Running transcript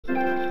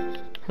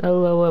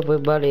Hello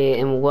everybody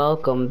and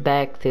welcome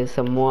back to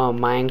some more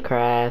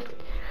Minecraft.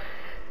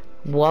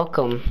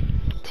 Welcome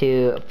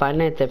to Five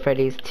Nights at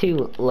Freddy's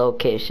 2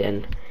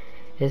 location.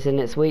 Isn't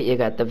it sweet? You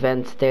got the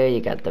vents there,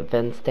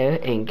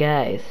 and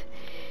guys,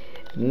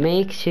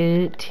 make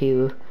sure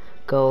to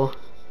go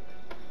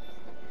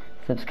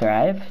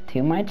subscribe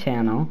to my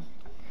channel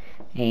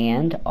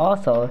and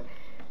also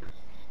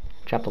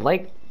drop a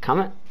like,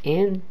 comment,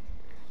 and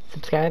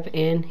subscribe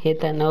and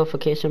hit that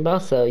notification bell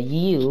so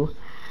you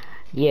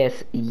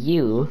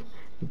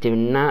do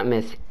not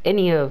miss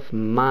any of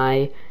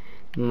my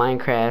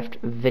Minecraft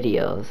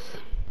videos.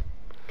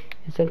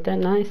 Isn't that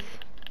nice?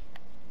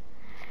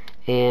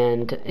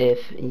 And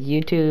if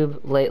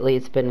YouTube lately,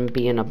 it's been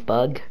being a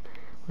bug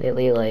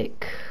lately,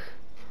 like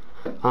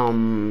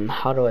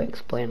how do I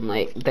explain,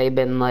 like they've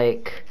been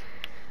like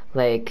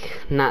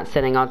not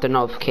sending out the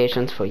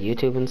notifications for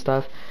YouTube and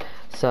stuff.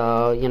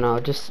 So, you know,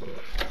 just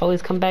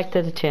always come back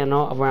to the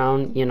channel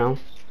around, you know,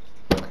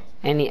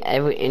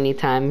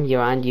 anytime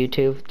you're on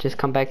YouTube, just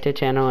come back to the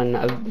channel and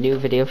a new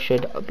video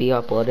should be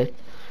uploaded.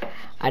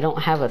 I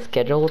don't have a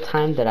scheduled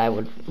time that I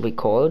would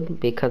record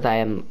because I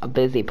am a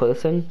busy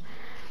person,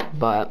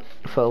 but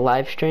for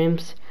live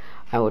streams,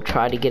 I will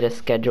try to get a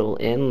schedule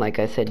in, like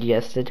I said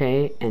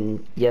yesterday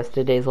in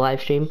yesterday's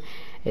live stream.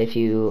 If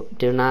you're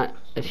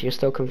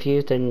still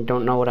confused and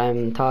don't know what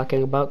I'm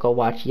talking about, go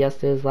watch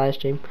yesterday's live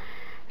stream,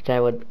 which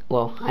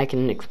I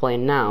can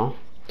explain now.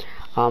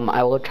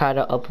 I will try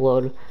to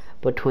upload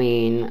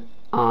between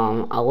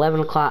 11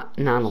 o'clock,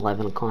 not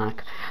 11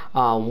 o'clock,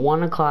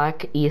 1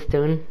 o'clock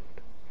Eastern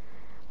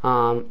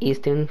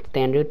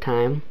Standard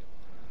Time,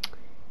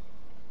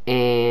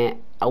 and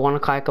at 1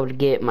 o'clock I would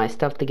get my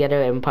stuff together,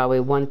 and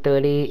probably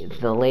 1:30,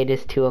 the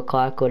latest 2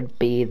 o'clock would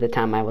be the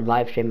time I would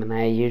live stream, and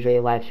I usually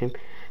live stream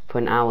for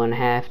an hour and a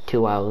half,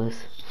 2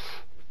 hours.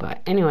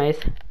 But anyways,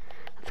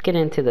 let's get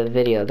into the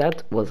video.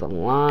 That was a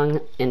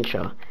long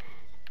intro.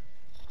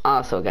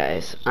 Also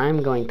guys,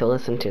 I'm going to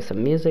listen to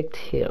some music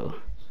too.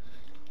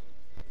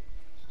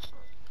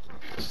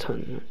 Let's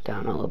turn it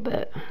down a little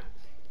bit.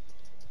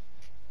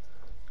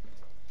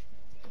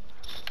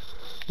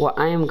 What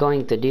I am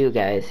going to do,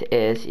 guys,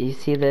 is, you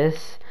see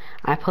this?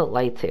 I put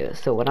lights here,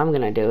 so what I'm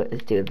going to do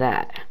is do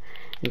that.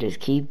 And just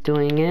keep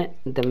doing it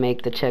to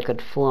make the checkered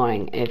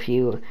flooring. If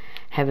you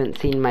haven't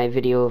seen my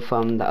video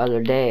from the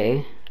other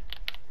day,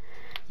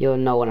 you'll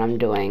know what I'm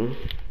doing.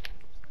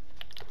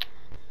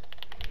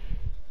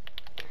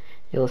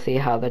 You'll see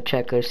how the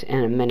checkers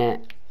in a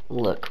minute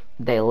look.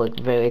 They look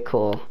very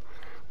cool.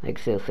 Like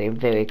seriously,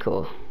 very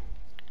cool.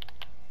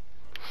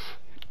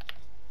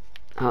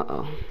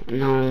 Uh-oh.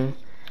 No,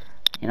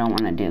 you don't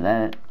want to do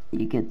that.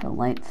 You get the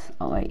lights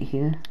right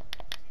here.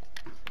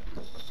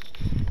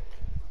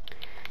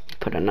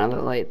 Put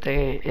another light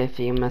there if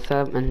you mess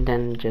up, and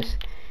then just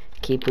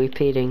keep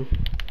repeating.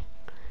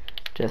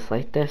 Just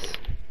like this.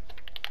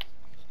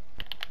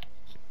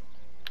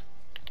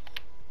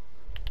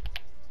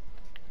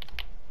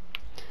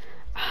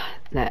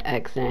 That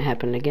accident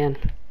happened again.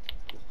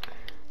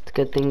 It's a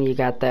good thing you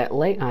got that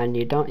light on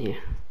you, don't you?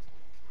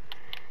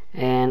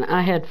 And I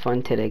had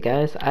fun today,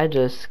 guys. I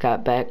just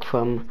got back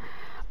from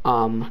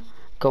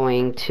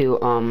going to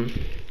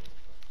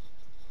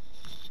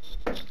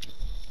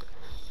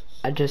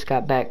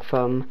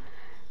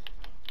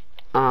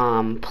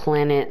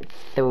Planet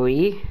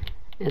 3.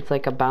 It's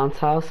like a bounce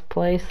house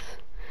place.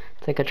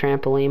 It's like a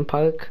trampoline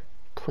park.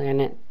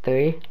 Planet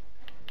 3.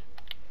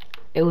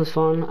 It was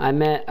fun. I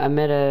met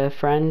a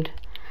friend.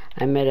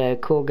 I met a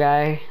cool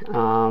guy.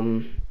 What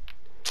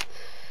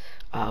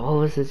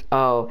was his?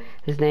 Oh,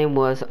 his name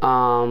was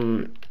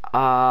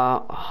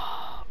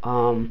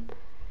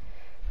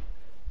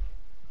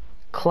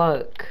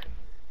Clark,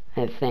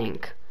 I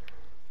think.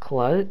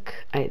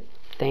 Clark, I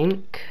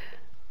think.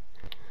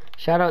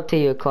 Shout out to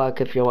you, Clark,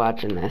 if you're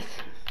watching this.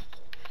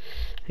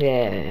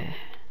 Yeah.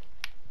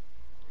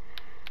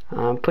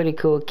 Pretty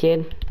cool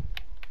kid.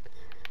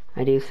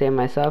 I do say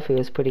myself, he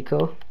was pretty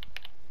cool.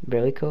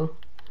 Really cool.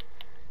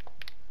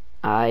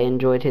 I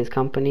enjoyed his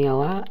company a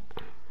lot.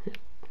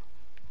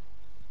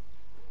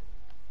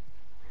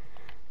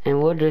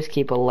 And we'll just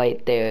keep a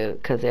light there,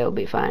 because it'll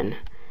be fine.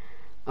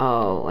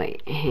 Oh,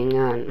 wait, hang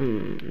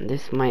on.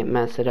 This might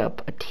mess it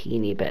up a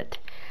teeny bit.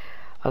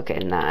 Okay,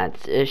 nah,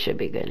 it should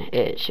be good.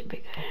 It should be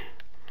good.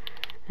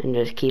 And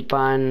just keep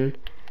on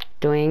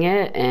doing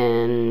it,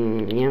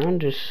 and, you know,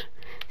 just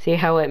see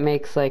how it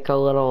makes like a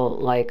little,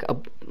 like a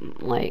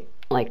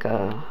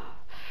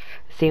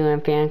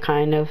ceiling fan,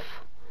 kind of.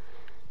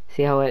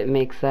 See how it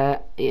makes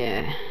that?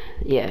 Yeah,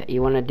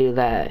 you want to do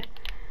that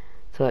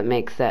so it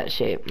makes that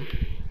shape.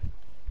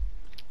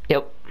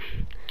 Yep.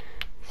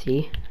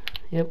 See?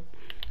 Yep.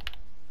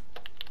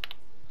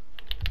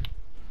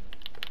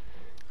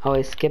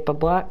 Always skip a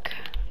block.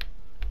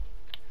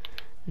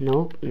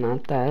 Nope,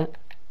 not that.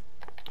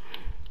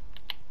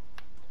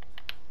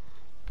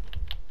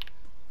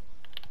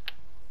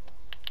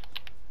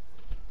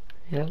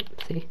 Yep,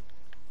 see?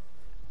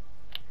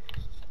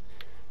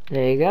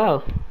 There you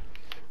go.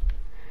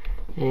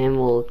 And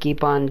we'll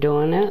keep on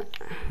doing it.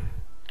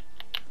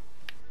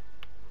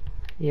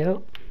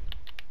 Yep.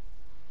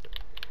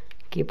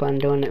 Keep on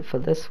doing it for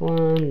this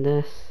one,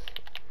 this.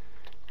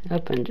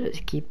 Yep, and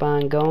just keep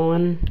on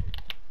going.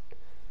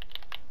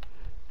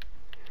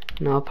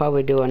 And I'll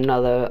probably do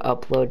another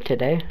upload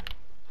today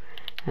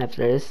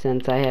after this,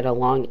 since I had a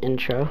long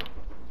intro.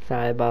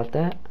 Sorry about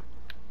that.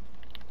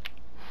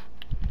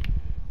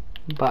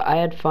 But I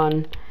had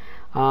fun.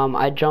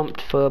 I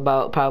jumped for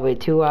about probably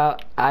 2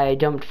 hours. I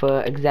jumped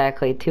for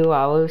exactly 2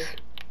 hours.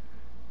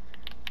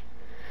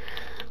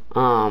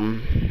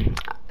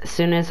 As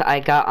soon as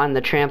I got on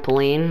the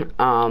trampoline,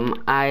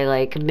 I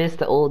like missed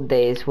the old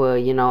days where,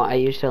 you know, I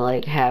used to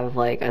like have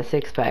like a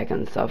six-pack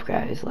and stuff,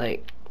 guys.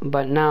 Like,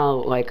 but now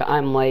like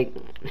I'm like,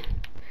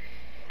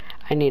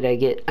 I need to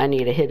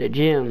hit a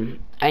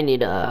gym. I need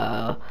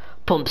to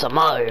pump some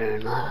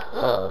iron.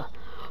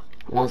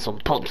 Want some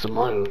pump some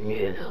iron?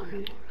 Yeah,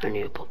 I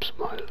need to pump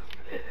some iron.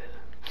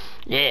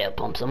 Yeah,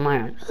 pump some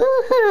iron.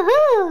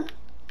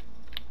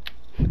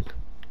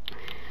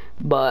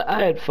 But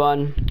I had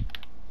fun.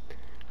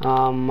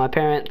 My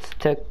parents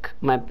took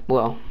my,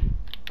 well,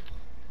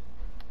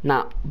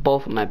 not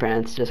both of my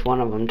parents, just one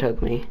of them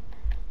took me.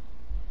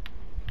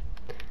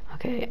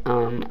 Okay,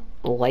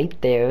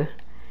 light there,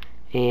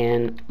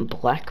 and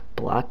black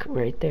block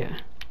right there.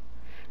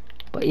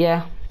 But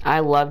yeah, I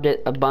loved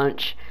it a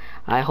bunch.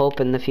 I hope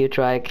in the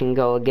future I can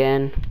go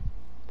again.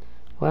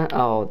 What?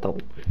 Oh, the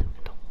wall.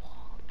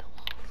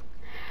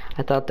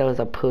 I thought there was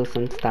a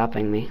person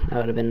stopping me. That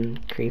would have been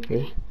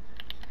creepy.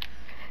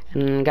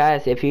 And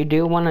guys, if you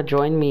do want to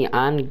join me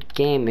on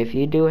game, if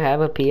you do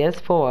have a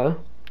PS4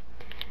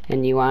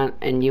 and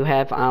you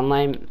have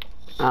online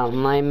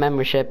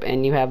membership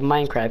and you have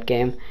Minecraft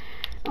game,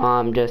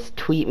 just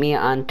tweet me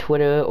on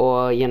Twitter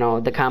or, you know,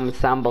 the comments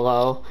down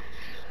below.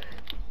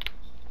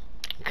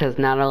 Because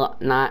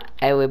not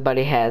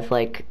everybody has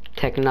like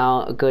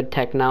good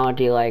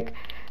technology like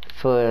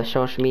for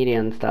social media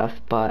and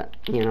stuff, but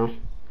you know,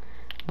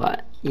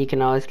 but you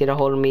can always get a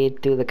hold of me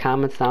through the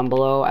comments down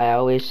below. I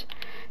always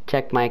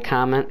check my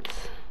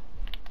comments.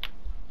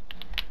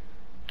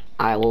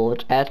 I will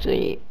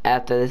actually,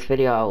 after this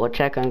video, I will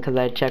check them, because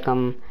I check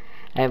them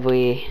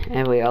every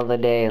other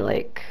day.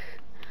 Like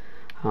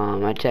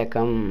I check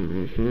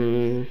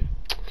them.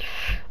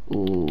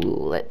 Ooh,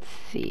 let's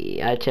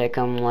see. I check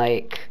them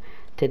like.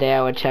 Today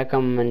I would check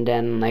them, and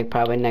then like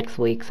probably next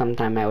week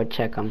sometime I would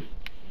check them.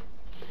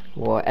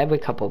 Or every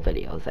couple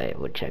videos I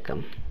would check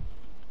them.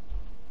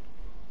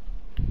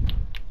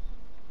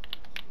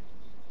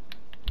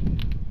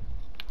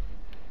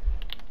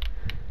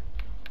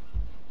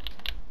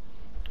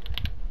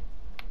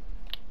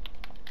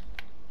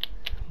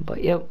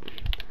 But yep,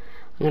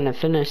 I'm gonna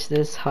finish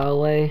this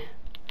hallway.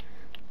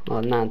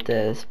 Well, not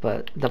this,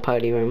 but the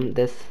party room.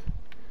 The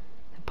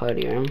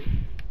party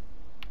room.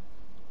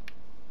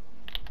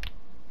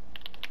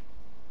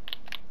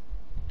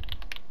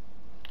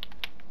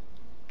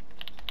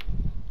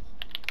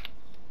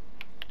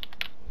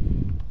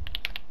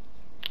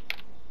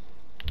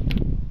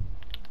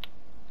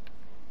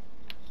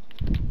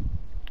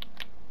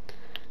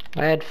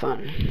 I had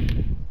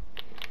fun.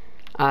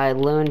 I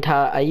learned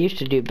how, I used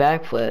to do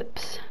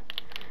backflips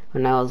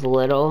when I was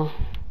little,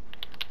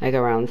 like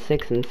around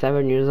 6 and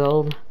 7 years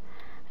old.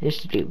 I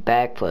used to do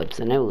backflips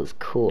and it was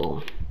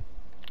cool.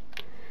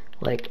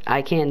 Like,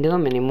 I can't do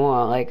them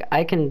anymore. Like,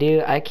 I can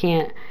do a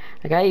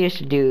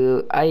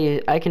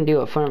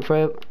front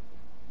flip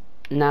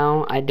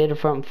now. I did a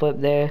front flip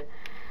there.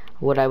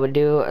 What I would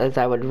do is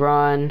I would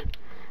run,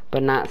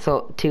 but not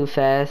so too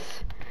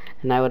fast.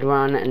 And I would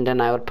run, and then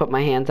I would put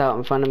my hands out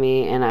in front of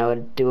me, and I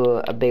would do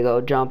a big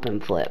old jump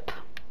and flip.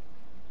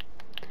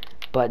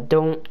 But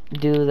don't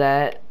do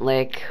that,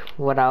 like,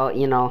 without,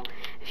 you know,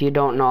 if you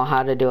don't know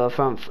how to do a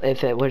front,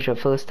 if it was your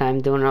first time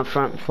doing a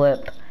front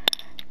flip,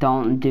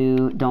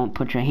 don't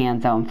put your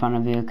hands out in front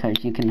of you,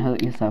 because you can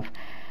hurt yourself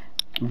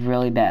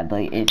really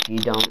badly if you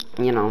don't,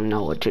 you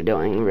know what you're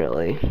doing,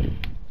 really.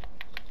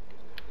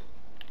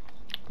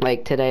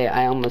 Like today,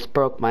 I almost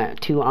broke my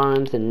 2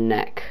 arms and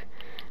neck.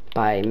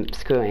 By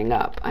screwing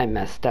up. I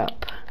messed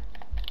up.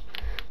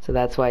 So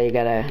that's why you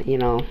gotta, you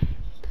know,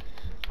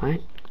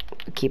 right?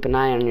 Keep an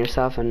eye on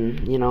yourself,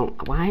 and, you know,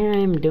 why I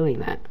am doing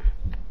that?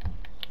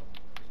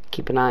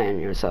 Keep an eye on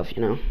yourself,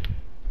 you know.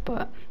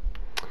 But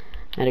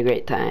I had a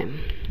great time.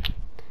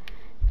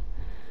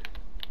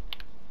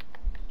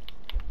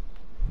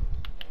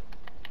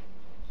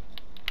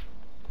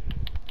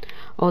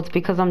 Oh, it's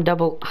because I'm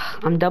double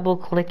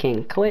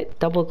clicking. Quit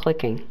double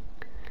clicking.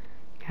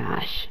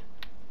 Gosh.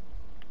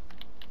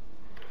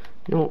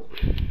 No.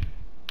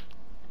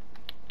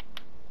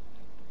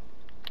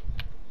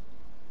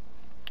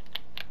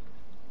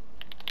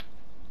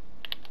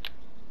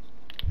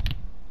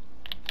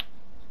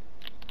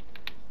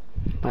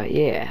 But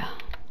yeah.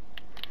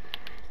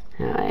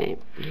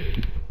 Alright.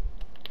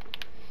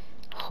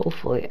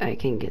 Hopefully I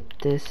can get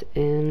this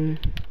in.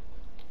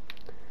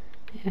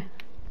 Yeah.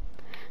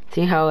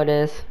 See how it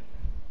is?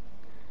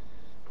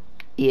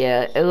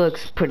 Yeah, it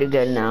looks pretty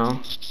good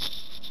now.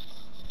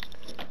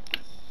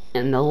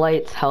 And the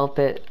lights help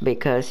it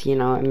because, you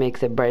know, it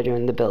makes it brighter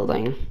in the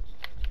building.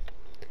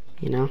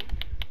 you know.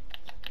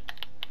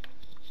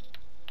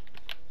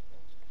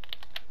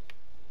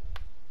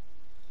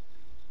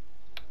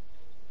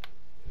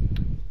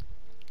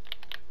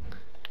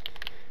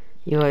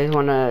 You always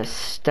want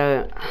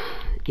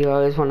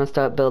to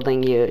start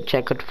building your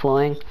checkered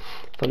flooring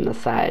from the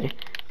side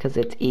because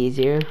it's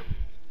easier,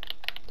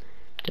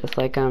 just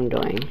like I'm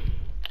doing.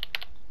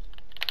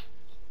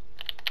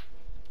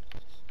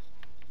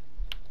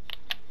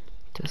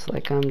 Just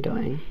like I'm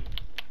doing.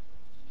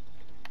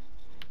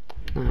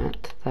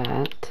 Not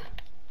that.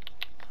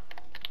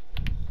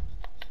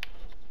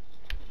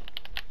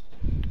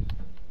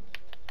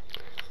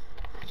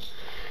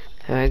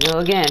 There I go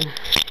again.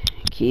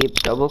 Keep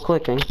double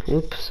clicking.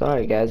 Oops,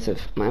 sorry guys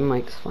if my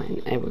mic's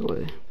flying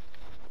everywhere.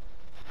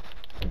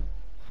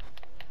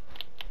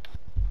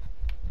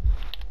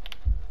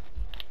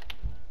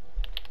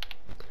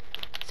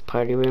 This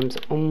party room's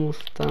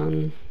almost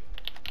done.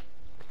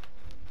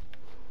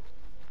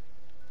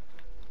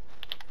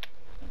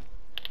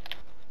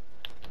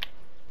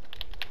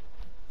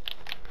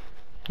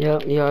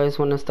 Yep, you always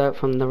want to start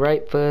from the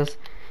right first,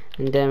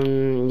 and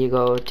then you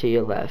go to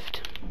your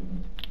left.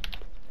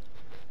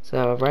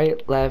 So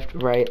right, left,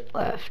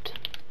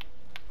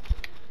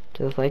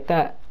 just like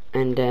that.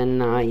 And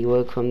then you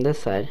work from this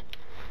side.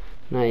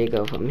 Now you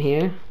go from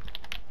here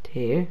to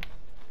here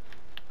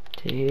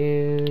to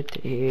here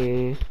to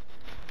here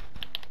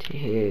to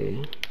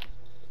here.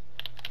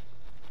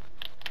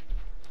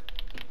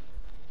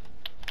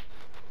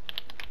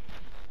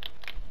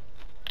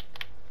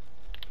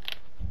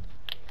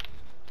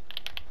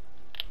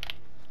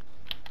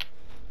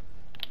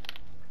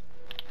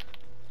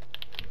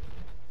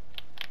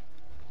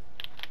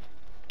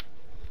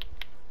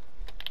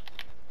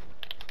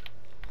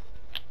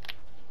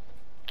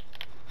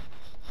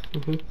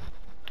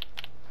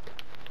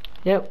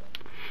 Yep.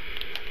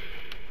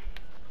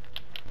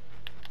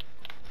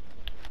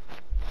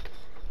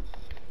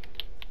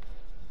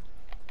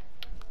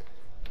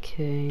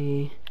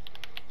 Okay.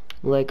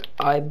 Like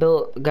I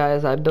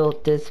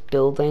built this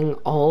building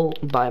all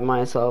by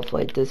myself.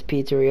 Like this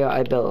pizzeria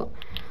I built.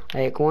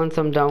 Like once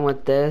I'm done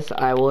with this,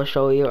 I will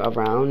show you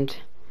around.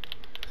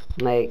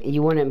 Like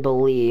you wouldn't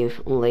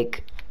believe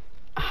like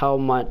how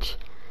much,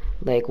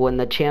 like when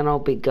the channel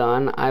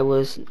begun,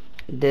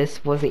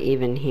 this wasn't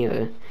even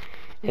here.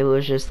 It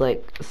was just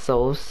like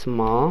so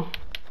small.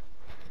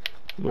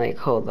 Like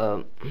hold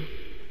up,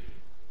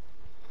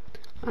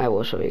 I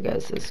will show you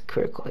guys this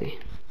quickly.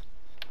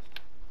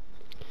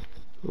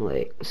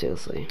 Like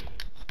seriously.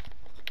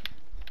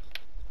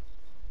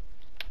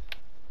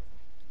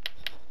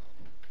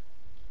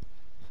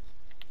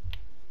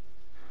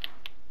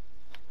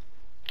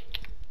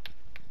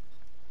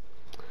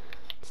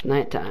 It's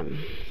nighttime.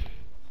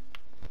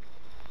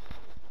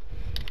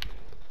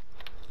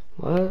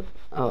 What?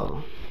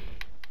 Oh.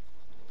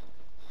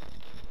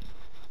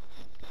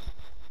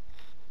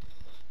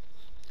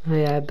 Oh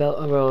yeah, I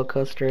built a roller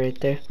coaster right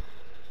there.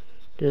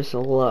 Just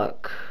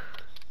look.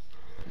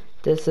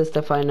 This is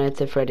the Five Nights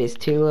at Freddy's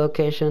 2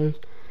 location.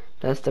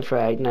 That's the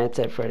Five Nights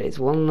at Freddy's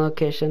 1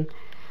 location.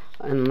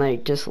 And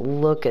like, just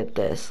look at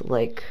this.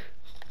 Like,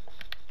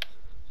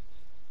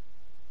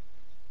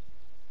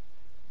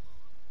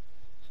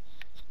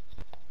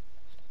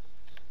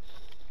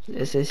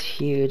 this is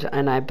huge.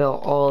 And I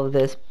built all of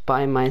this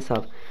by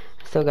myself.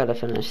 I still gotta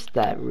finish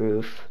that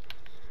roof.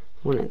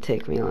 Wouldn't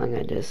take me long.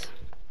 I just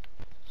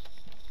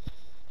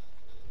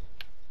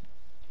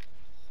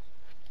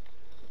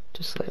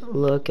like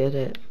look at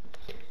it.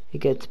 It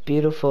gets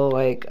beautiful.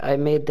 Like I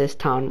made this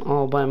town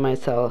all by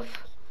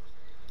myself,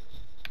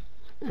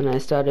 and I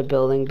started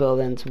building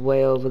buildings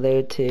way over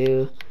there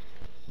too.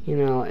 You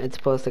know, it's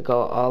supposed to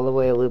go all the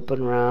way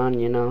looping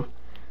around, you know.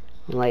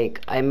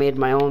 Like I made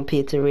my own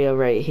pizzeria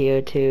right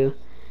here too.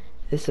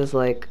 This is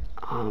like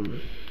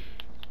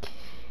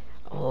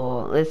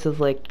this is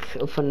like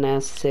a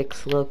FNAF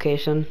 6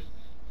 location.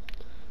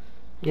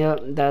 Yep,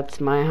 that's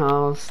my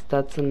house.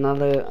 That's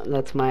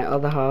my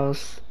other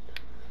house.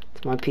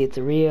 It's my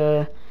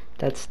pizzeria.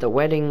 That's the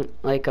wedding,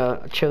 like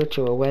a church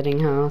or a wedding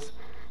house.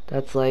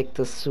 That's like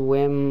the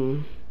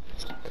swim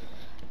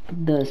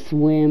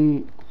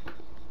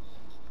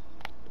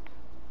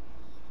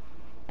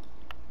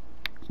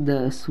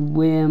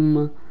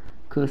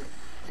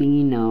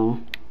casino.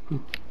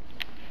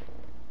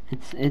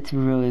 It's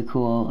really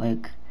cool.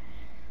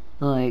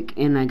 Like,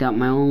 and I got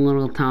my own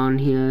little town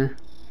here.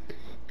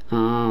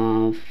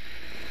 FNAF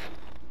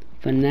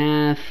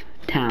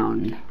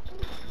Town.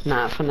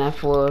 Not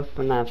FNAF World,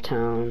 FNAF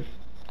Town.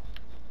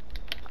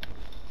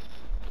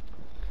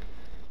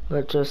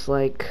 But just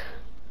like,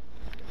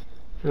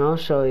 and I'll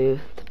show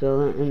you the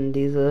building, and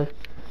these are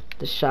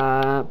the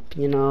shop,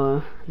 you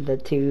know, the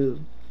two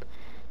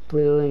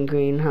blue and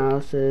green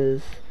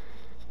houses.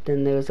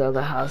 Then there's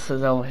other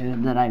houses over here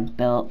that I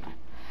built.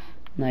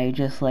 Like,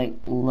 just like,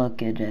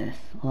 look at this.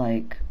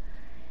 Like,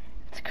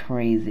 it's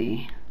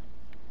crazy.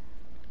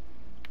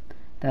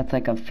 That's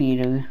like a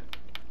feeder.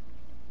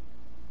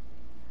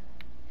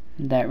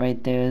 That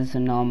right there is a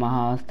normal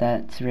house.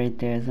 That's right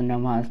there is a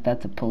normal house.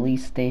 That's a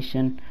police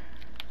station.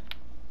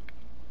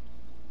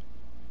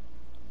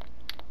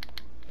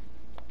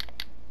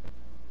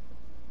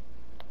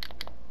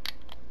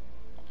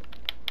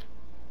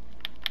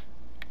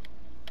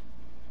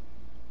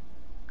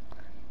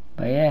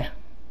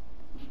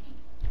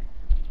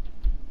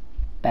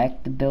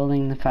 back to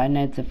building the Five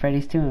Nights at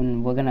Freddy's 2,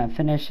 and we're gonna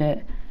finish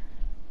it.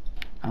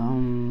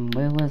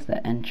 Where was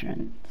the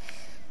entrance?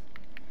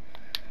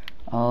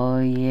 Oh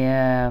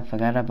yeah, I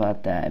forgot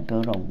about that. I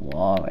built a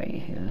wall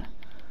right here.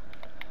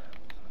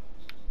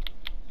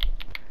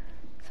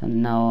 So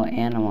no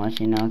animals,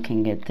 you know,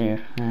 can get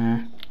there.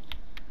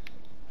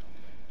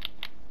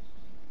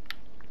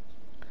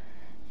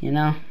 You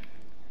know?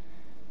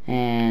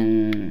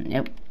 And,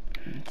 yep,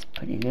 it's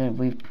pretty good.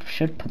 We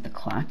should put the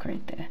clock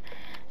right there.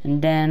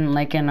 And then,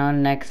 like in our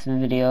next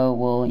video,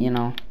 we'll, you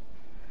know,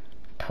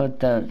 put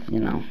the, you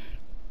know,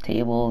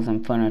 tables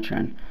and furniture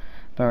in.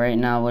 But right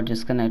now, we're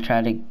just gonna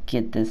try to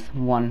get this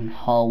one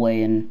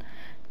hallway and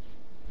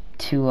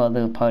 2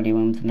 other party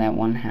rooms and that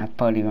 1/2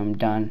 party room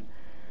done.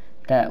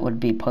 That would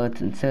be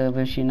parts and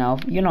service, you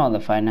know the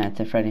Five Nights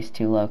at Freddy's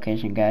 2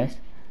 location, guys.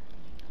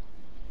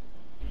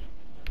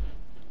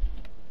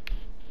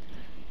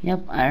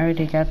 Yep, I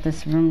already got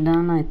this room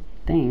done, I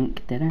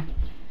think, did I?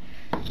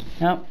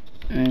 Yep,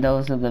 and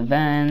those are the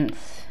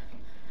vents.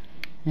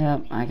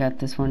 Yep, I got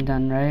this one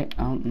done, right?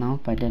 Oh,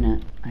 nope, I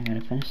didn't. I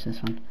gotta finish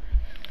this one.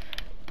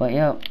 But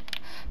yep,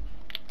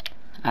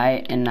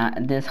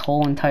 this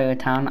whole entire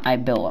town I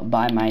built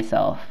by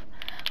myself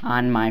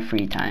on my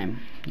free time.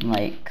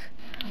 Like,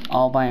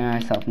 all by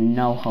myself,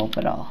 no help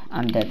at all.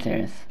 I'm dead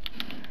serious.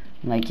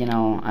 Like, you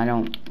know, I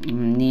don't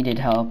needed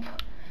help,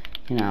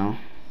 you know.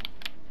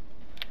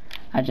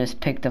 I just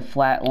picked a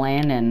flat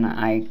land and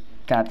I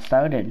got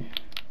started.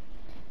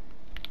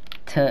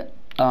 To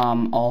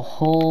a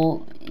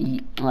whole,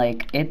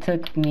 like, it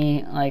took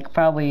me like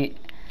probably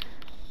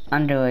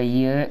under a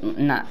year,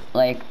 not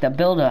like the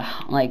builder,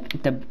 like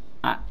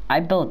I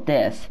built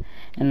this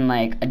in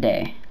like a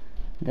day.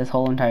 This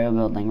whole entire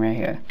building right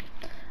here,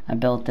 I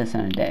built this in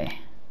a day.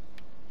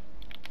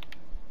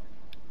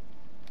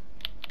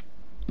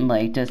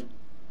 Like, just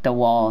the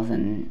walls,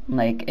 and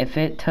like if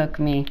I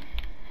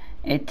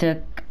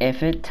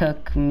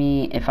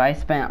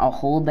spent a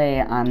whole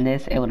day on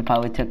this, it would have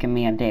probably taken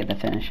me a day to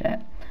finish it.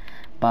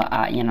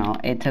 But you know,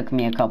 it took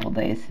me a couple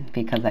days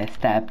because I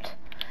stepped.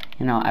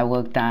 You know, I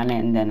worked on it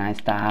and then I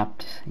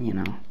stopped, you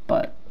know,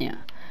 but yeah.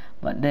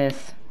 But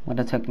this would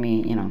have took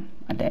me, you know,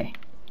 a day.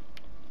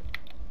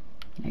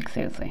 Like,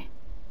 seriously.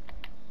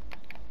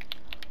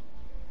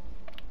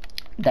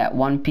 That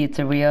one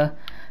pizzeria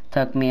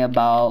took me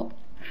about,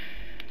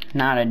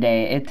 not a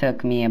day, it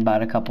took me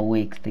about a couple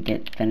weeks to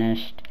get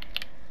finished.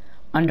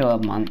 Under a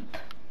month.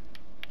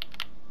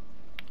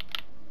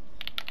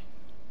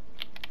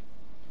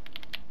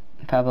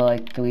 Probably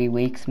like 3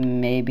 weeks,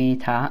 maybe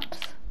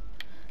tops.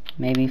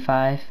 Maybe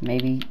 5,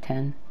 maybe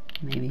 10,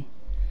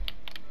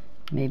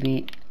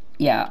 maybe,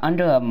 yeah,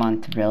 under a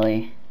month,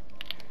 really.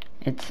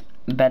 It's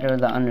better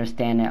to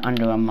understand it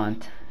under a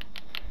month.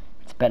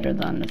 It's better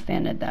to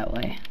understand it that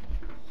way.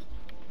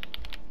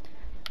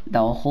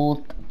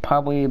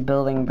 Probably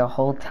building the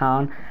whole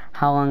town,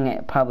 how long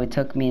it probably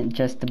took me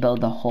just to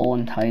build the whole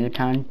entire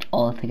town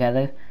all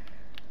together.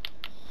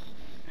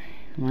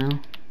 Well,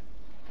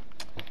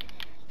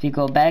 if you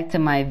go back to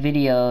my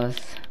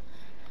videos,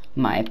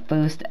 my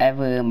first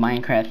ever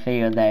Minecraft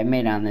video that I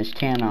made on this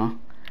channel,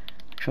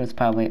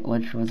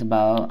 which was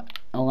about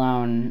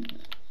around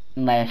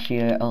last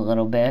year a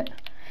little bit.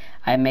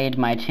 I made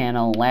my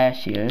channel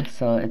last year,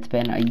 so it's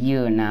been a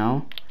year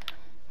now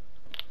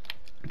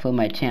for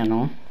my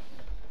channel.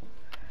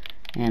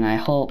 And I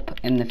hope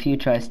in the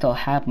future I still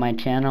have my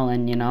channel,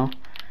 and you know,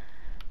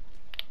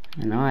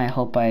 I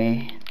hope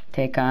I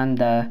take on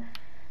the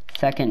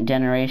 2nd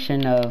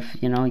generation of,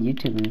 you know,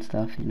 YouTube and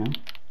stuff, you know.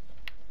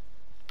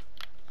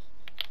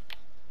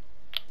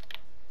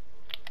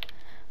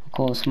 Of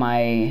course,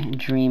 my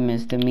dream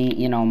is to meet,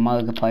 you know,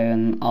 Markiplier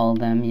and all of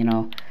them, you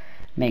know,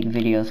 make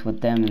videos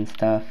with them and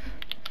stuff.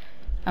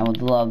 I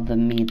would love to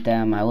meet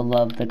them. I would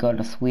love to go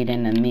to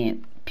Sweden and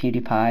meet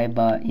PewDiePie,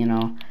 but, you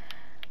know,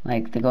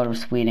 like, to go to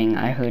Sweden,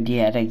 I heard you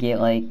had to get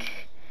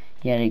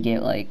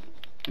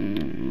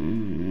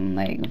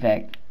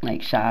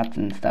shots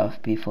and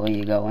stuff before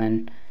you go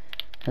in,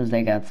 because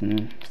they got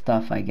some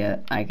stuff, I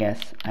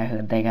guess I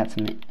heard they got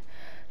some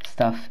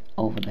stuff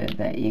over there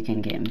that you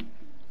can get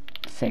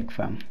sick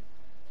from.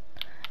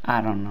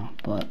 I don't know,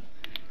 but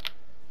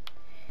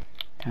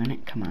darn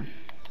it, come on.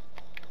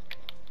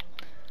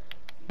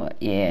 But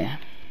yeah.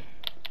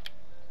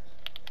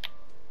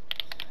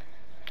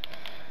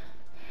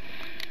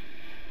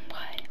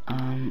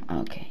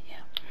 Okay,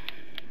 yeah.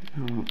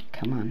 Oh,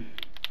 come on.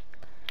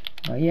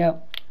 But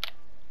yep.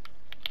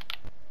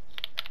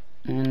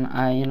 And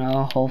you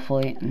know,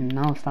 hopefully,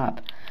 no,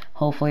 stop.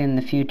 Hopefully in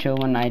the future,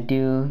 when I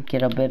do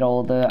get a bit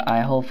older,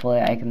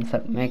 hopefully I can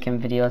start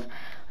making videos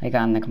like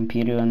on the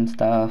computer and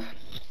stuff.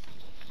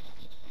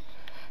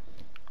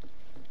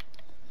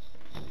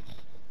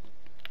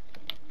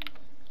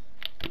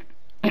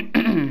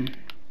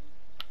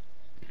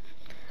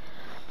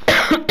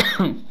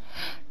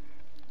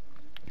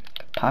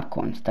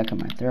 Popcorn stuck in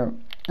my throat.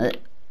 Ugh.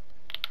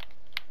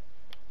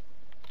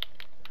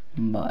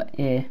 But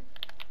yeah.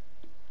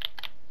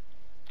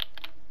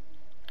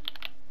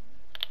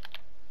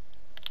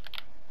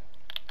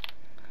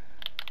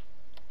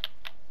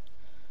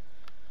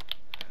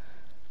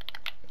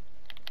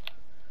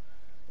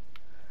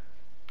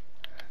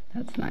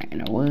 That's not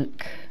gonna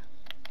work.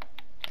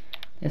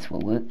 This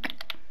will work.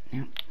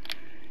 Yep.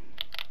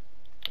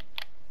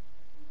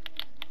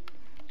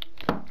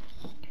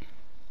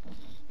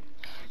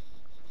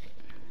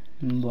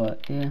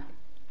 But yeah.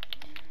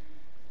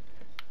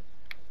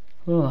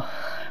 Ooh,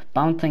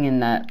 bouncing in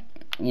that,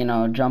 you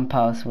know, jump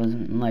house was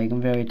like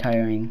very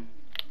tiring.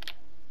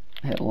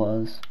 It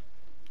was.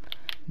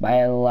 But I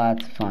had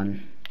lots of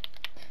fun.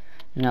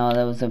 You know,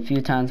 there was a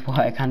few times where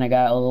I kinda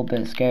got a little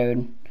bit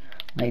scared.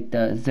 Like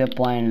the zip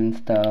line and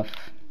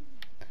stuff.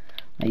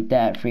 Like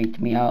that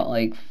freaked me out,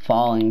 like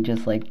falling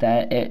just like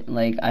that. It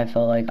like I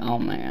felt like, oh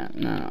my god,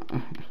 no.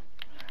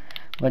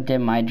 But did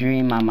my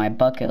dream on my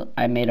bucket,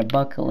 I made a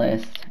bucket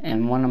list,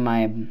 and one of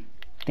my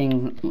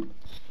things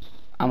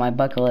on my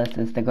bucket list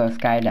is to go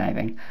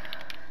skydiving.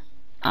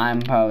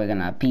 I'm probably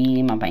gonna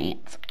pee my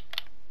pants.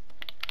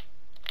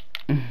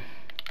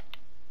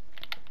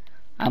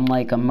 I'm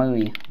like a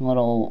Murray,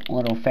 little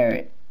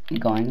ferret,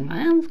 going,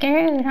 I'm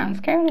scared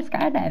of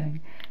skydiving.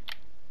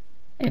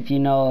 If you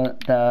know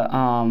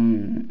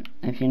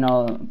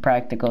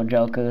Practical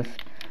Jokers,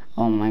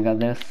 oh my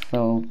god, they're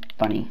so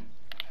funny.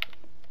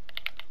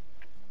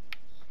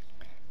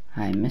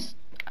 I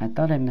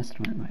thought I missed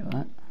one, wait,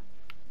 what?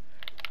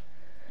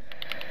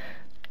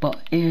 But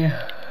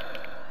yeah.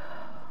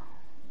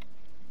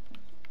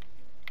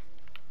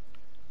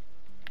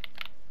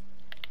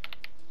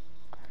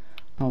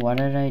 Oh, why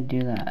did I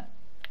do that?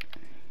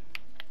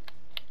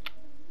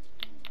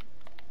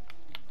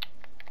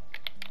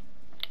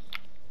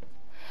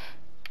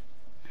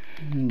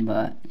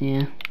 But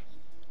yeah.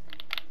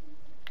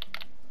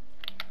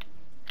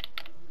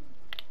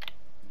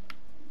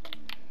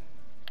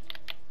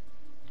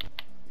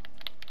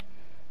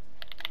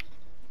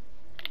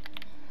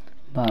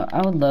 But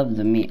I would love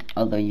to meet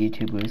other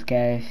YouTubers,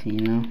 guys, you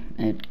know.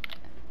 I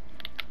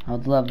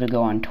would love to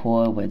go on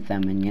tour with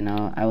them, and you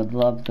know, I would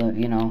love to,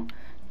 you know,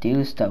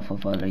 do stuff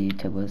with other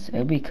YouTubers.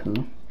 It'd be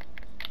cool.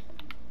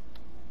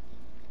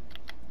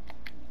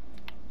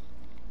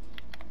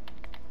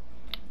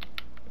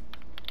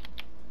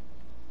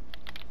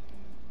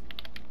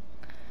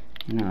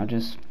 You know,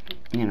 just,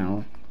 you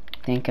know,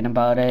 thinking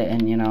about it,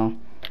 and you know,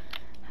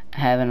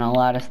 having a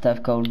lot of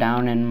stuff go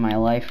down in my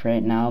life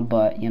right now,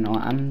 but you know,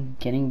 I'm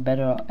getting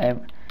better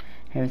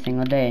every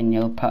single day. And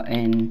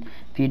and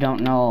if you don't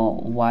know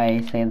why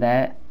I said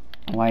that,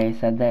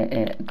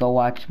 go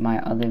watch my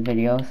other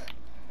videos.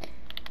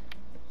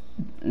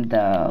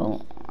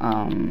 The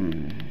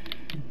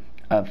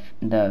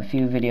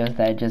few videos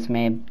that I just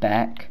made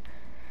back,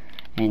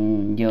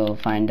 and you'll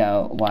find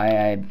out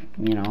why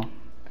you know,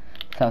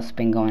 stuff's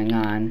been going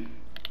on.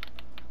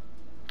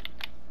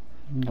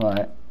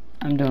 But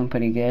I'm doing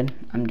pretty good.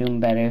 I'm doing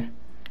better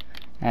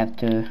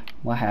after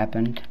what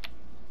happened.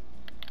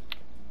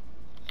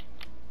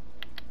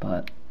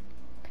 But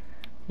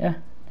yeah,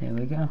 there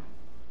we go.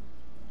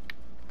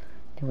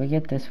 Did we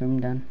get this room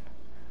done?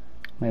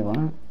 Wait,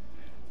 what?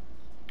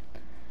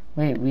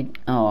 Wait,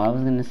 oh, I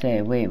was gonna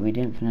say, wait, we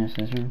didn't finish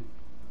this room.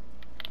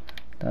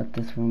 Thought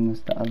this room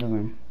was the other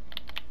room.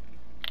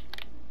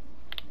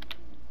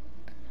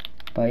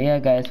 But yeah,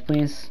 guys,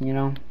 please, you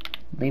know,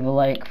 leave a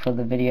like for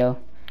the video.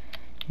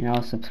 You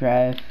know,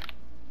 subscribe.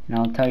 You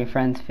know, tell your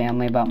friends,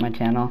 family about my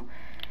channel.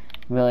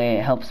 Really,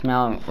 it helps me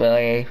out.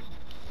 Really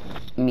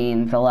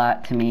means a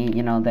lot to me,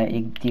 you know, that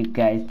you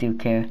guys do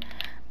care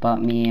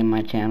about me and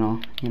my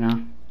channel, you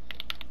know.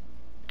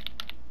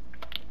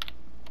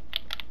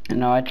 You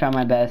know, I try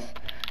my best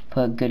to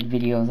put good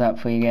videos out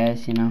for you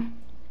guys, you know.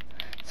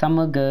 Some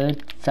are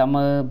good, some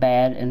are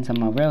bad, and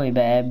some are really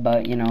bad,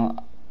 but, you know,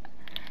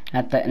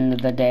 at the end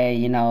of the day,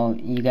 you know,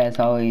 you guys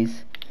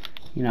always,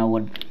 you know,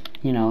 would,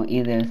 you know,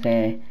 either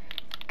say,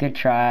 good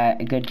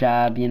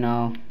job, you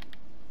know,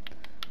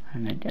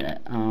 and I did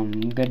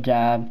it, good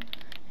job,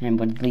 and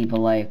would leave a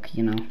like,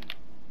 you know.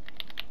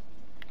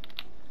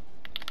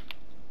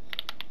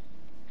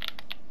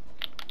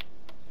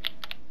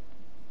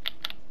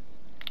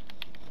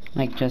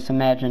 Like, just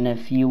imagine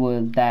if you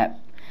were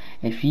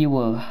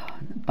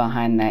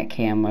behind that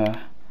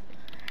camera,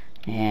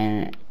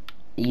 and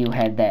you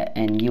had that,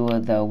 and you were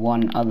the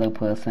one other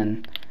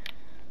person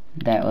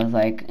that was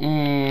like,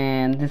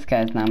 this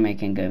guy's not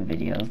making good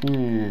videos.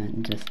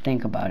 Just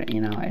think about it, you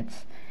know,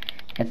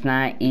 it's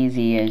not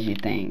easy as you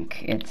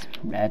think. It's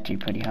actually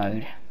pretty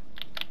hard.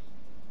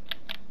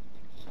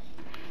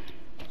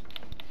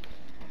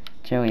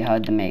 It's really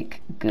hard to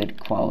make good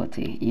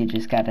quality. You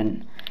just gotta,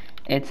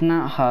 it's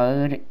not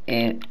hard,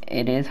 it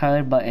is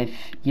hard, but if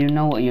you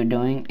know what you're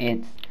doing,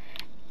 it's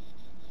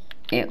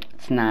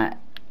not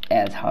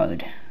as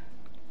hard.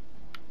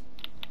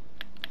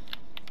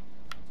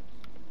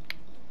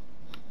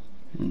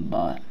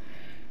 But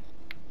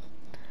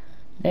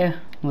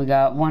there, we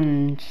got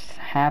one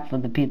half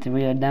of the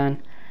pizzeria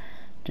done.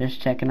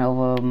 Just checking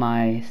over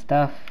my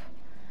stuff,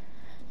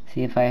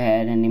 see if I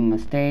had any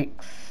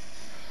mistakes.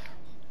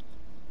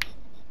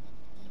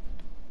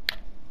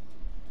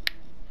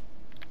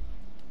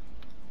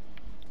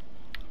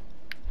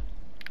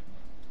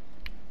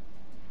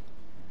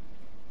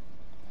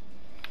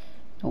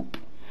 Nope.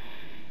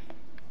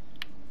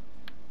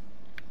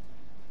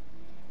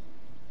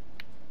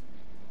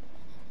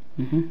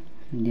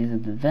 These are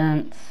the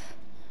vents.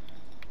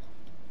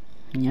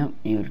 Yep,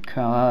 you would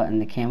crawl out and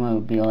the camera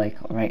would be like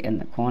right in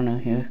the corner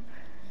here.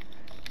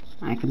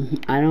 I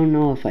don't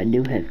know if I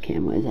do have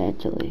cameras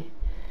actually.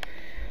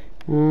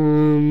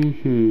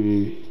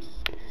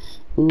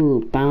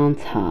 Ooh,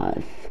 bounce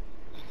house.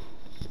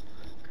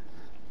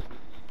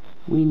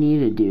 We need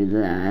to do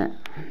that.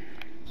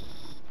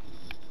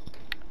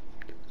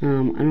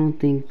 I don't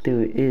think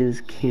there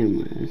is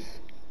cameras.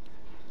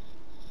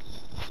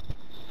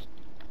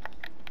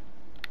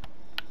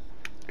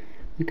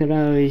 We could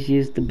always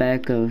use the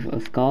back of a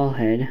skull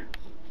head.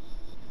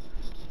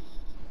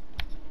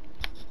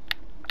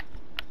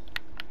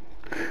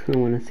 I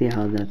want to see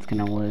how that's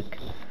gonna work.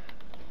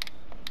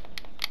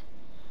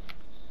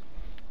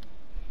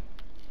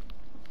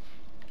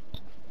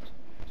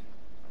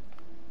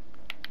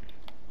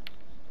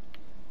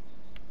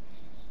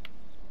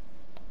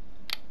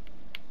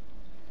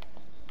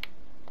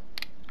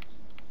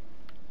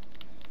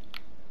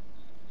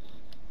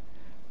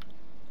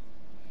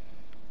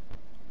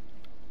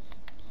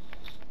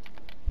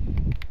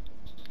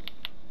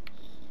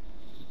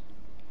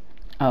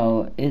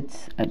 Oh,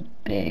 it's a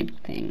big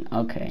thing.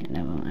 Okay,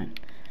 never mind.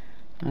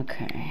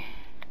 Okay.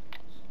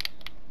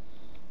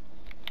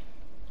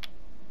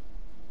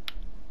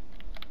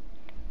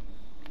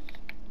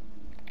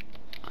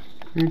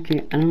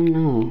 Okay, I don't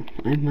know.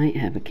 I might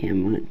have a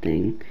camera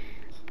thing.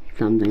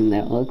 Something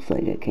that looks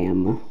like a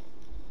camera.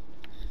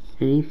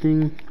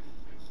 Anything?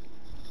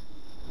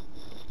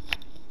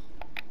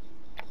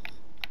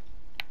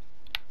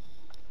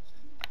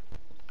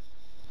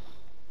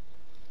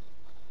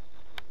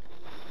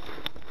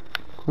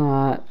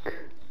 Clock.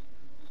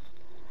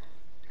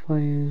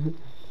 Fire.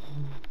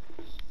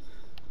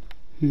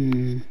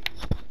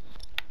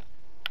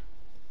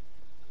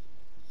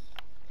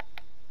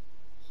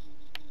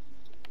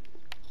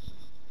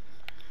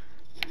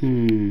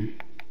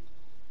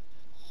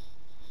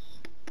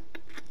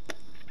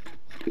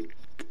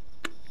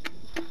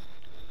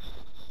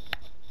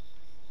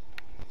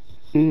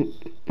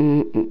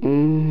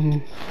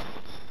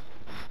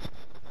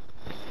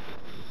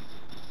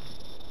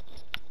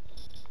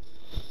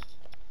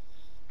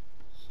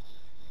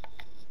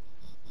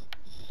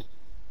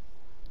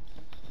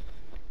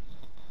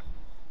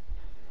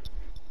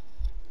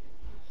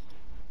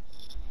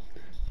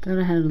 Thought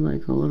I had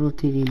like a little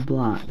teeny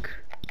block.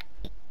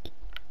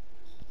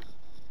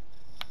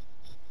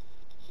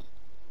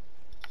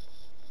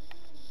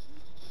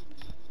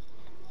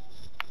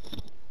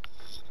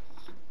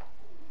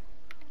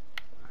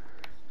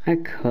 I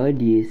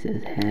could use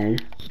his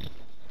head.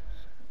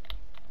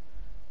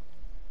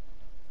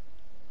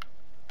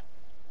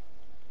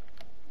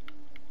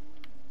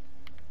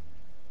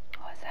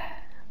 What was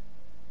that?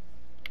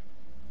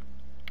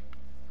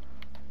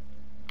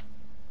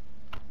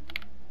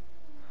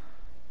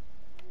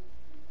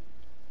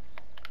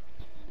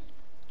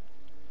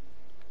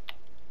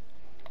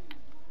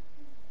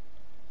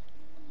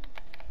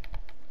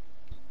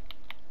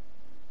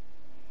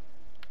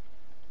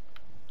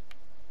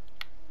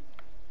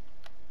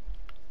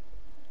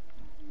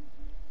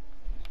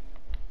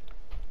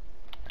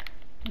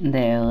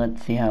 There,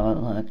 let's see how it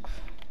looks.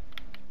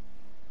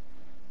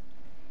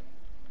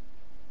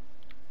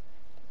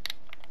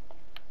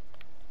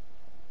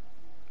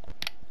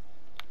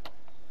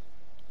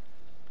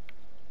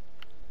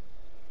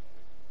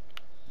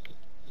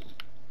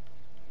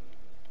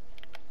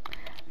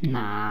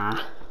 Nah.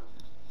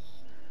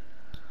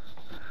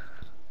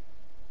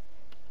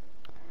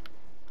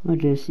 I'll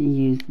just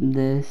use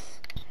this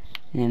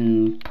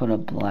and put a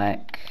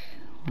black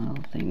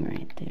little thing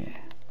right there.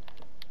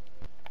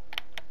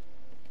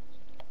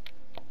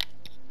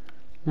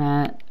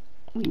 That,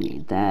 we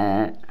need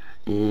that,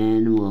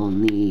 and we'll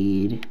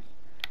need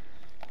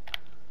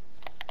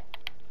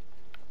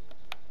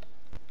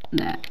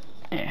that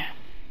there.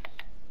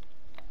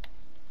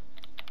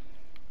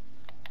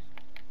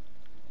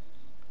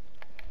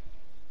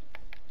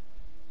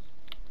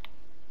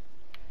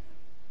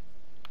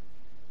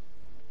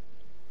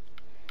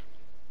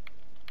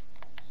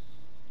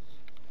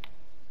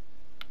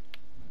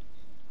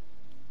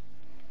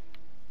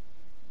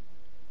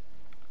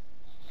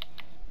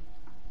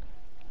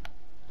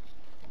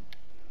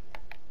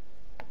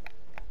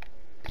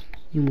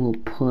 And we'll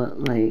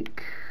put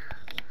like,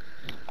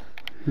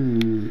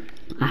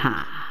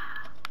 aha.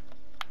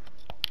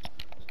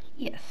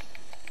 Yes.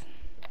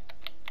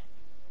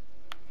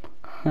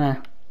 Huh.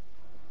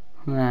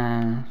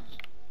 There.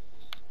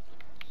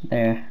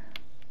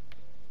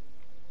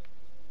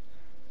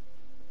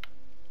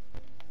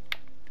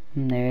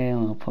 And there,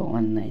 we'll put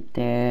one right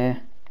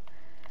there.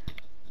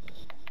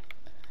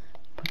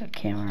 Put a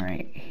camera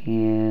right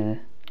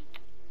here.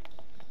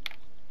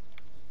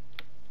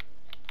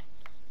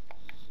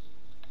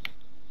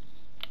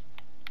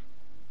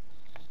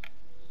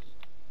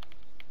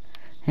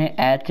 It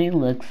actually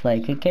looks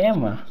like a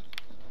camera.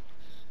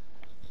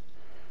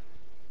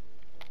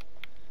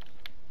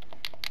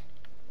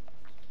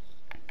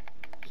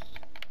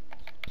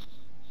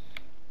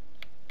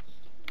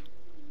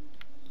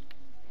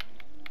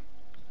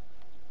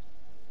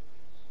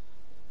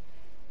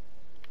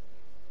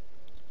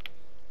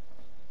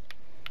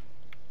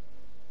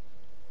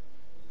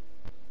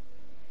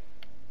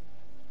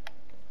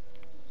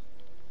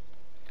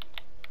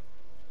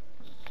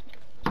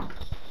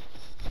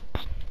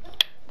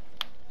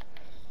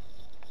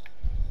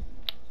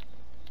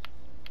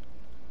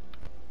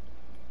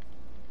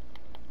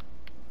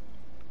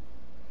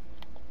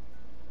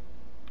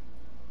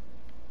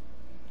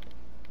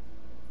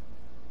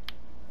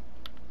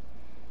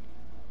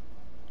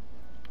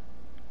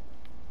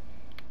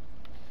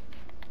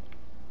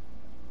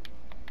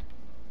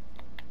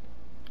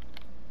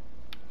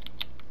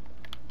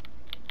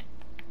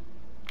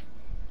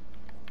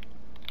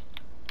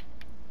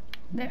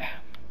 There.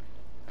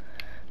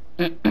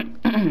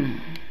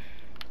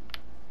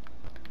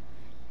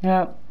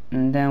 Yep,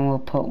 and then we'll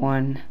put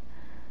one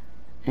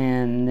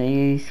in the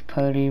East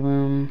Party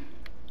room.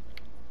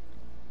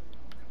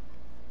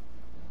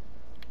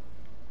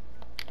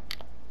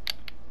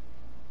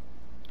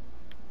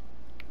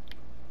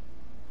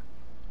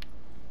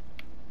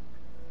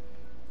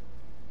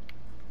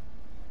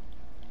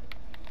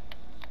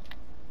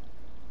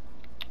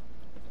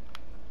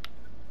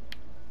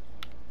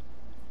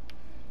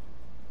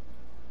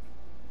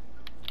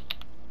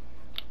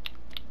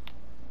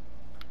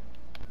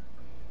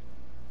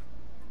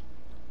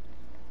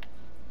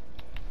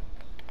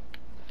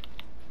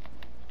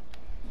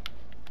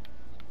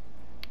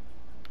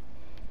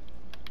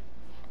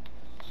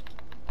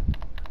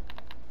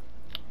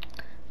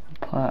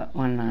 Put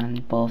one on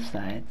both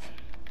sides.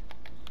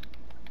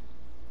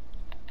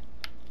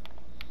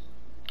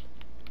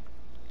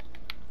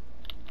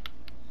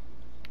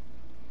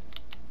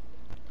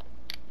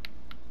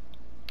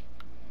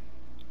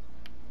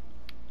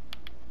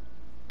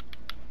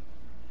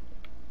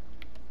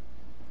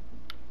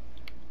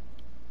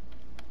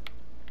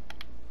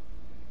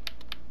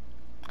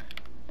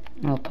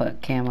 I'll put a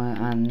camera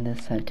on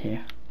this side too.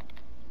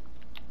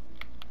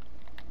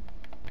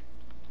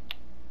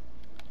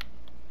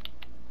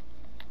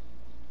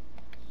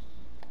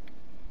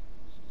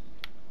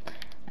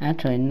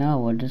 Actually, no,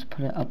 we'll just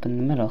put it up in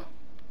the middle.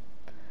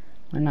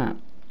 Why not?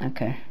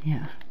 Okay,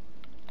 yeah.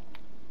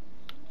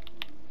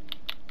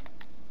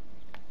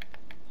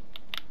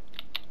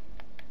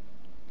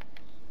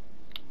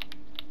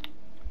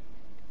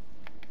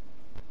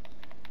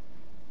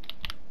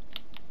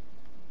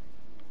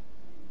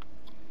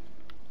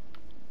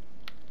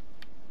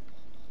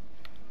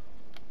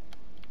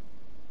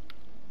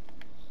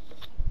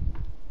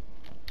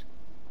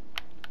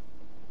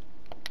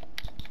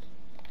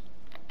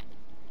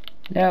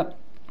 Yep.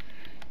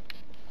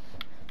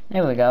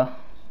 There we go.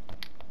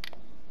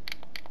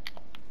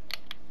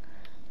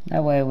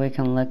 That way we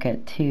can look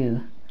at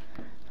two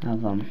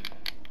of them.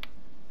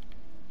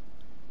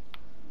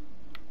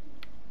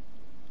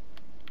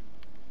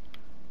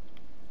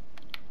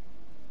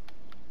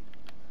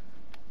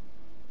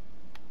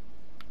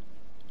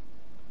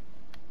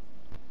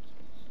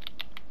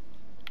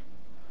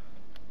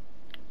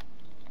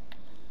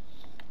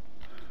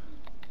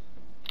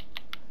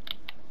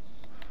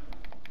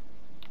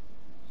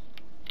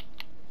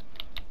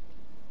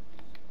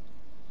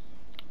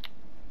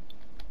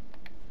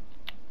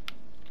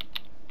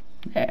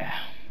 There.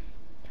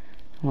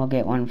 We'll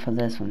get one for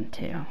this one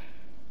too.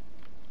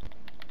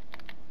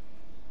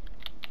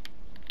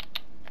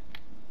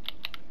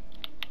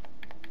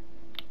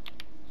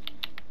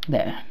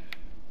 There.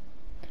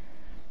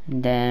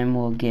 And then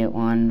we'll get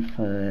one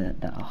for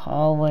the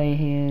hallway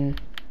here.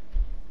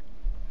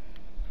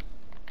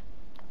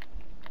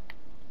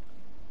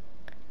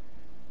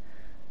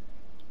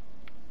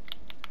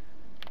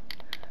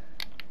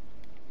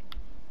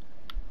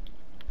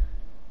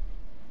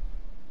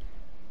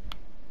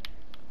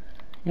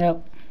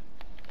 Yep.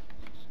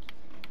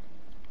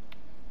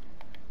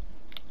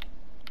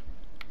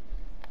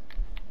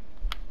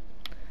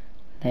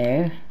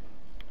 There.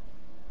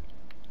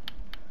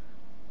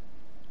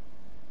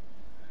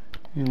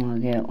 And we'll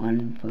get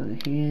one for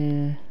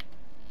here.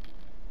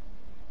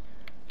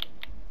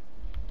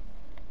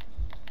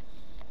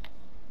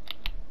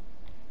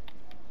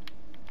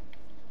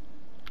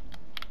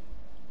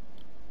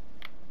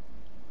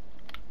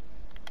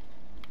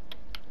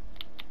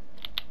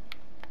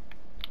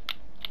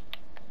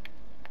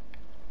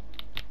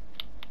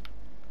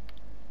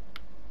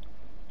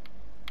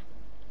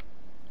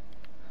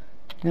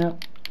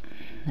 Yep,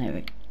 there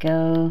we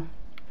go.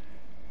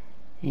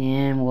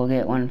 And we'll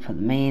get one for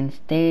the main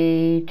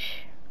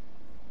stage.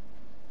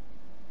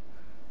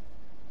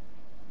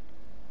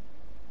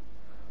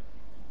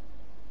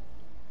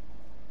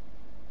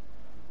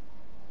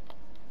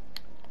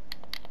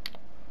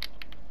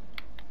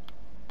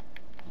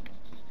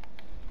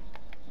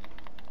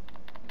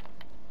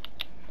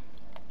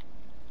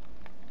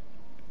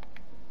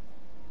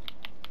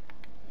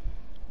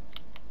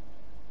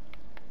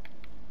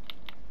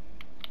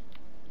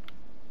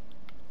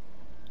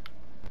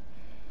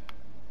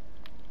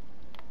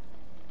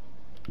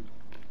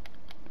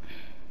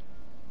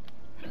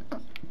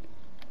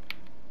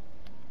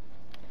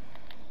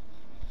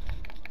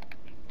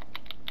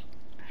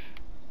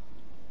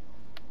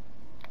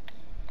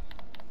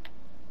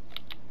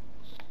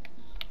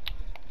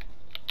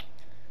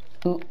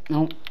 Oh,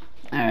 nope.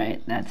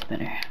 Alright, that's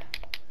better.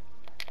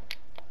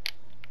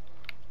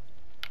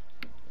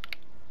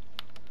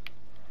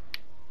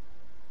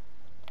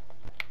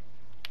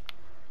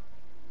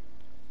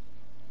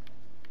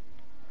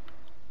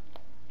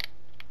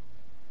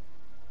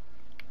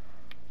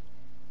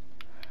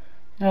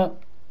 Oh,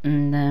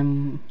 and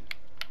then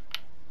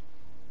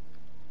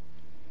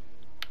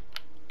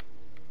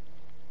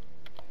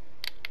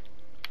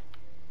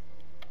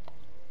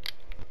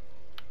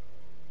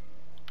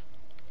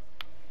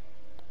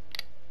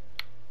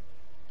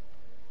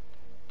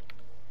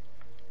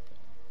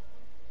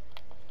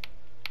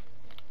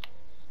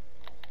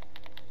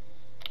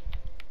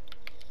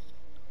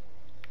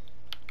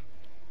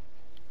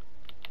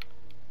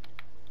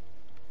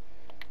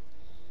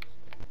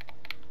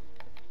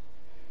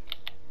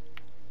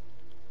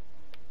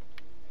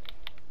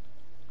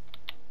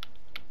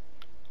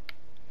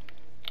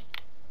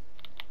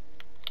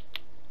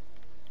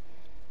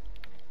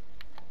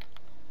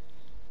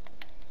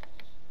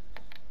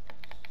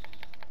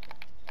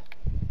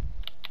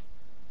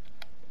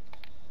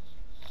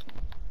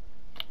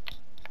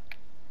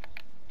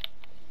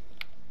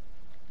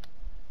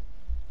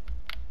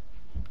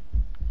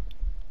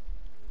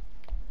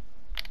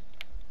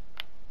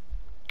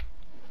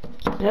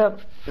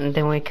Yep, and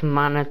then we can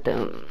mount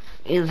the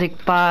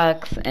music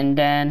box, and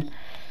then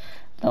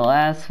the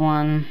last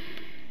one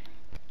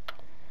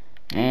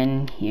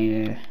in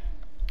here.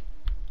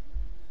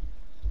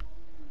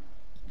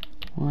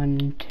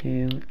 1,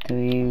 2,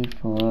 3,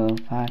 4,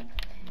 5,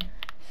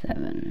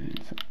 7.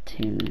 So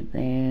 2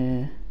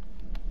 there.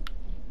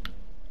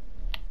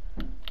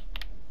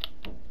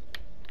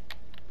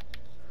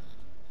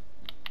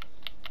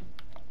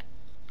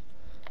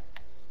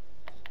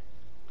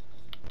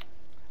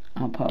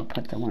 I'll probably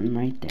put the one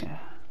right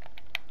there.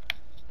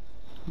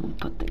 I'll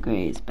put the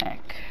grays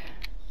back.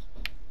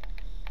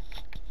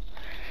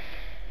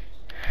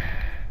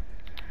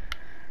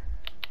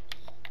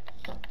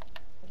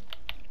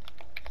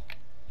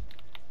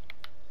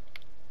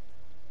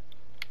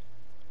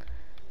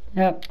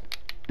 Yep,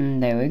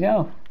 and there we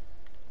go.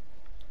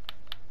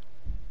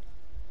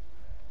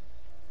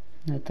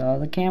 That's all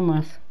the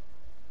cameras.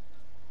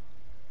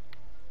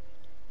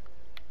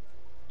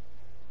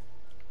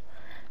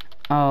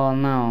 Oh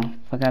no,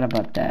 forgot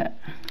about that.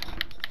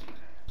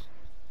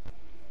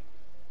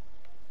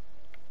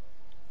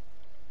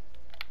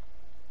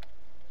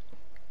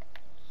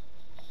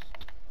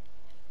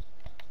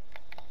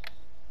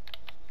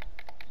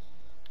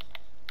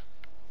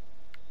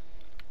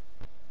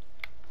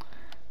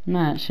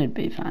 No, it should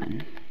be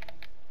fine.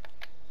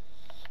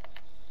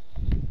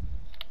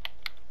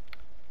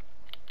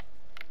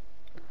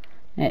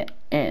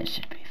 It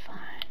should be fine.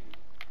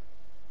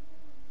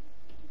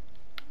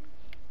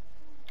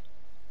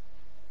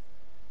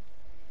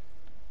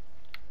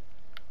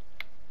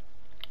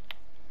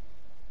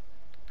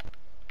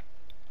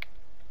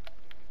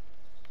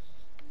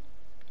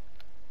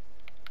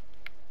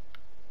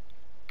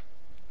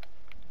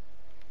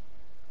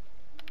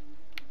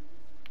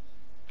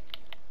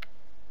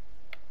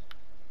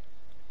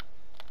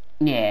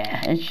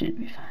 Yeah, it should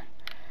be fine.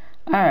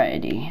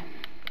 Alrighty.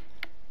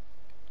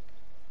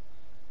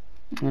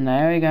 And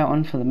I already got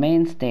one for the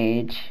main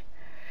stage.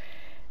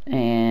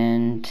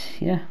 And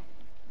yeah.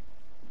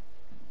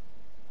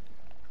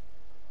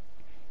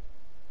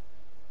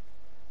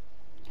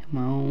 Come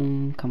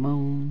on, come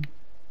on.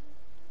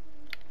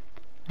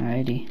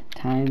 Alrighty,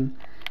 time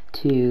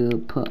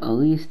to put at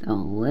least a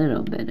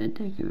little bit of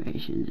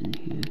decoration in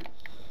here.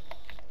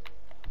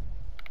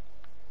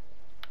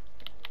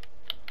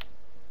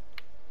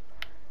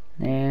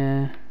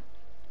 There.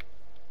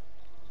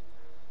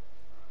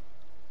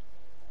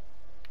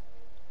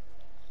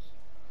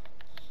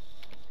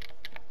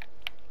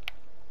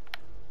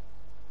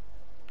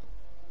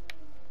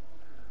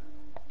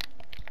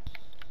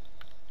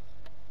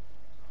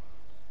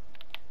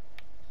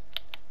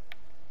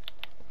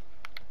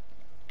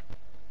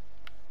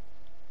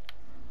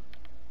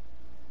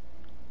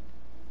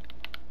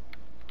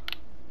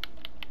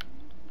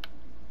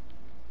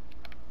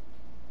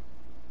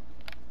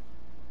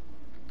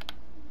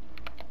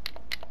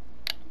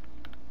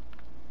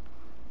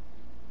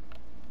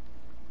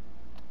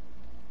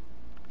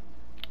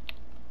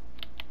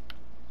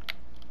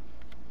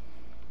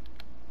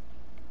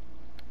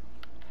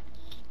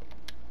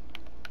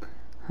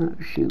 Oh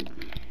shoot.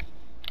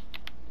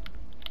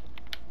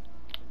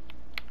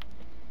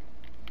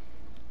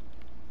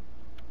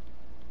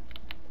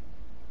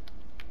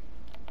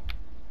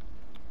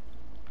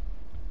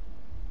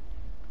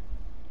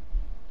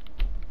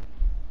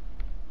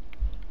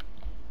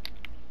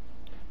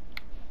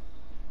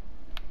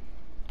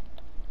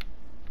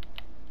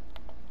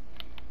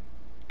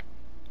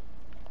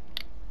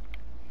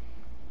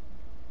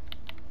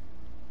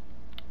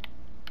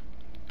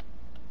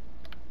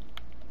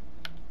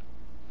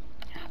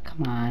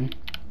 Come on.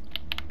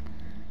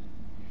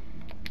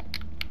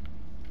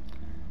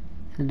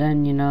 So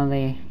then,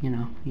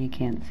 you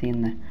can't see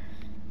in the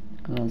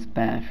girls'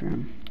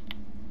 bathroom.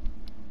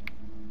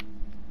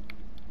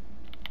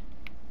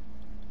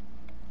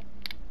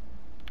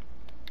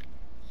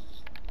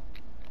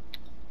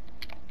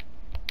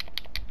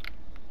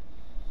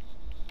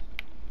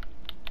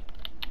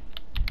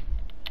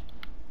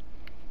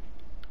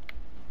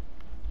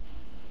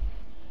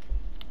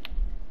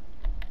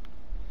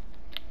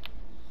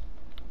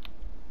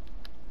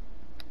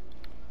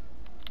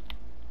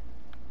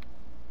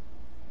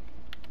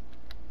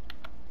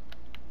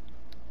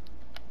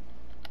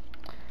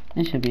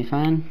 It should be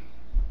fine.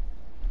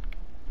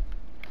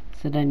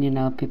 So then,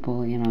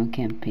 people,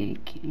 can't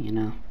peek,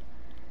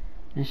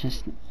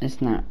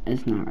 it's not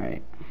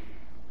right.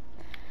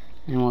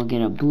 And we'll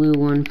get a blue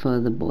one for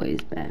the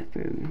boys'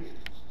 bathroom.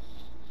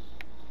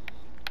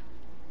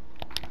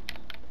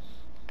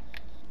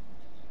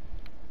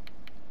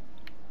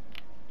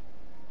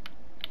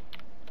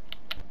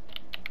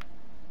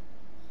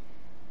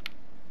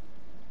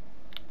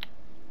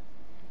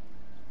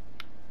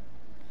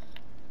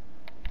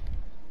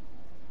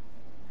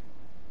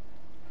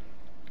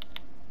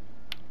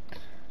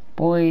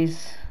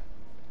 Boys,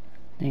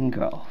 then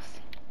girls.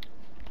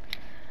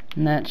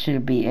 And that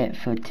should be it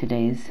for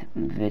today's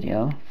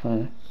video,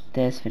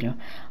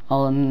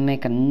 I'll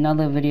make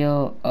another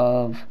video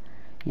of,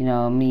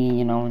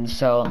 me, and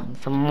sell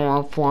some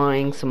more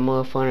flooring, some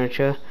more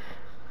furniture.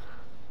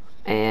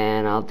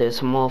 and I'll do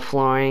some more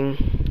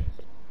flooring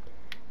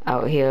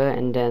out here,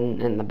 and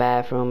then in the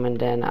bathroom, and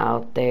then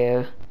out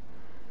there,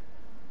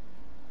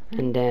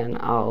 and then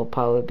I'll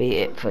probably be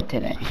it for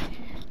today.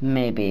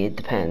 Maybe, it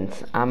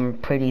depends. I'm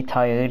pretty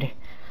tired.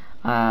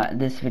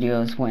 This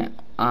video's went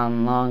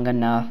on long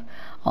enough.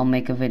 I'll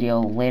make a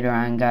video later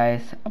on,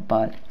 guys,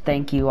 but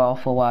thank you all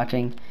for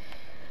watching.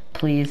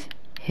 Please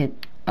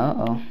hit, did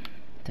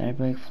I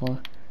break floor?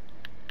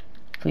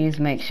 Please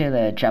make sure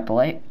to drop a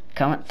like,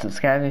 comment,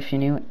 subscribe if you're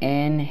new,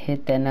 and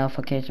hit that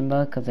notification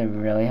bell, because it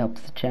really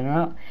helps the channel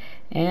out,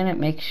 and it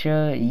makes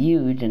sure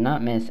you do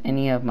not miss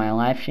any of my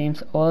live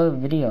streams or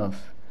videos.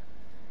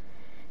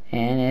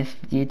 And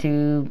if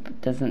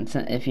YouTube doesn't,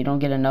 if you don't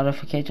get a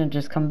notification,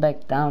 just come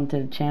back down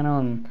to the channel,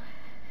 and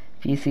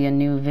if you see a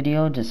new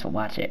video, just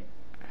watch it,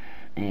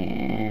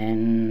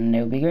 and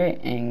it'll be great.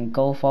 And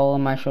go follow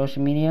my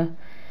social media.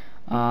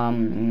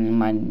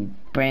 My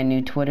brand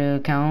new Twitter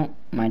account.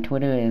 My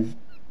Twitter is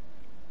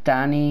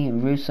Donnie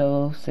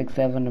Russo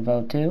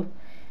 6702.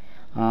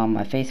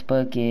 My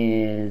Facebook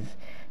is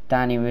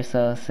Donnie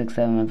Russo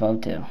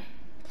 6702.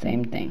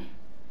 Same thing.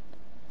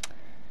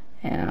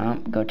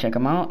 And go check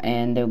them out,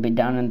 and they'll be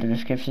down in the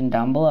description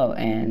down below.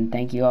 And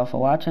thank you all for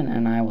watching,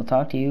 and I will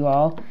talk to you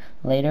all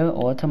later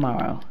or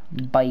tomorrow.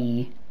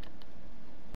 Bye.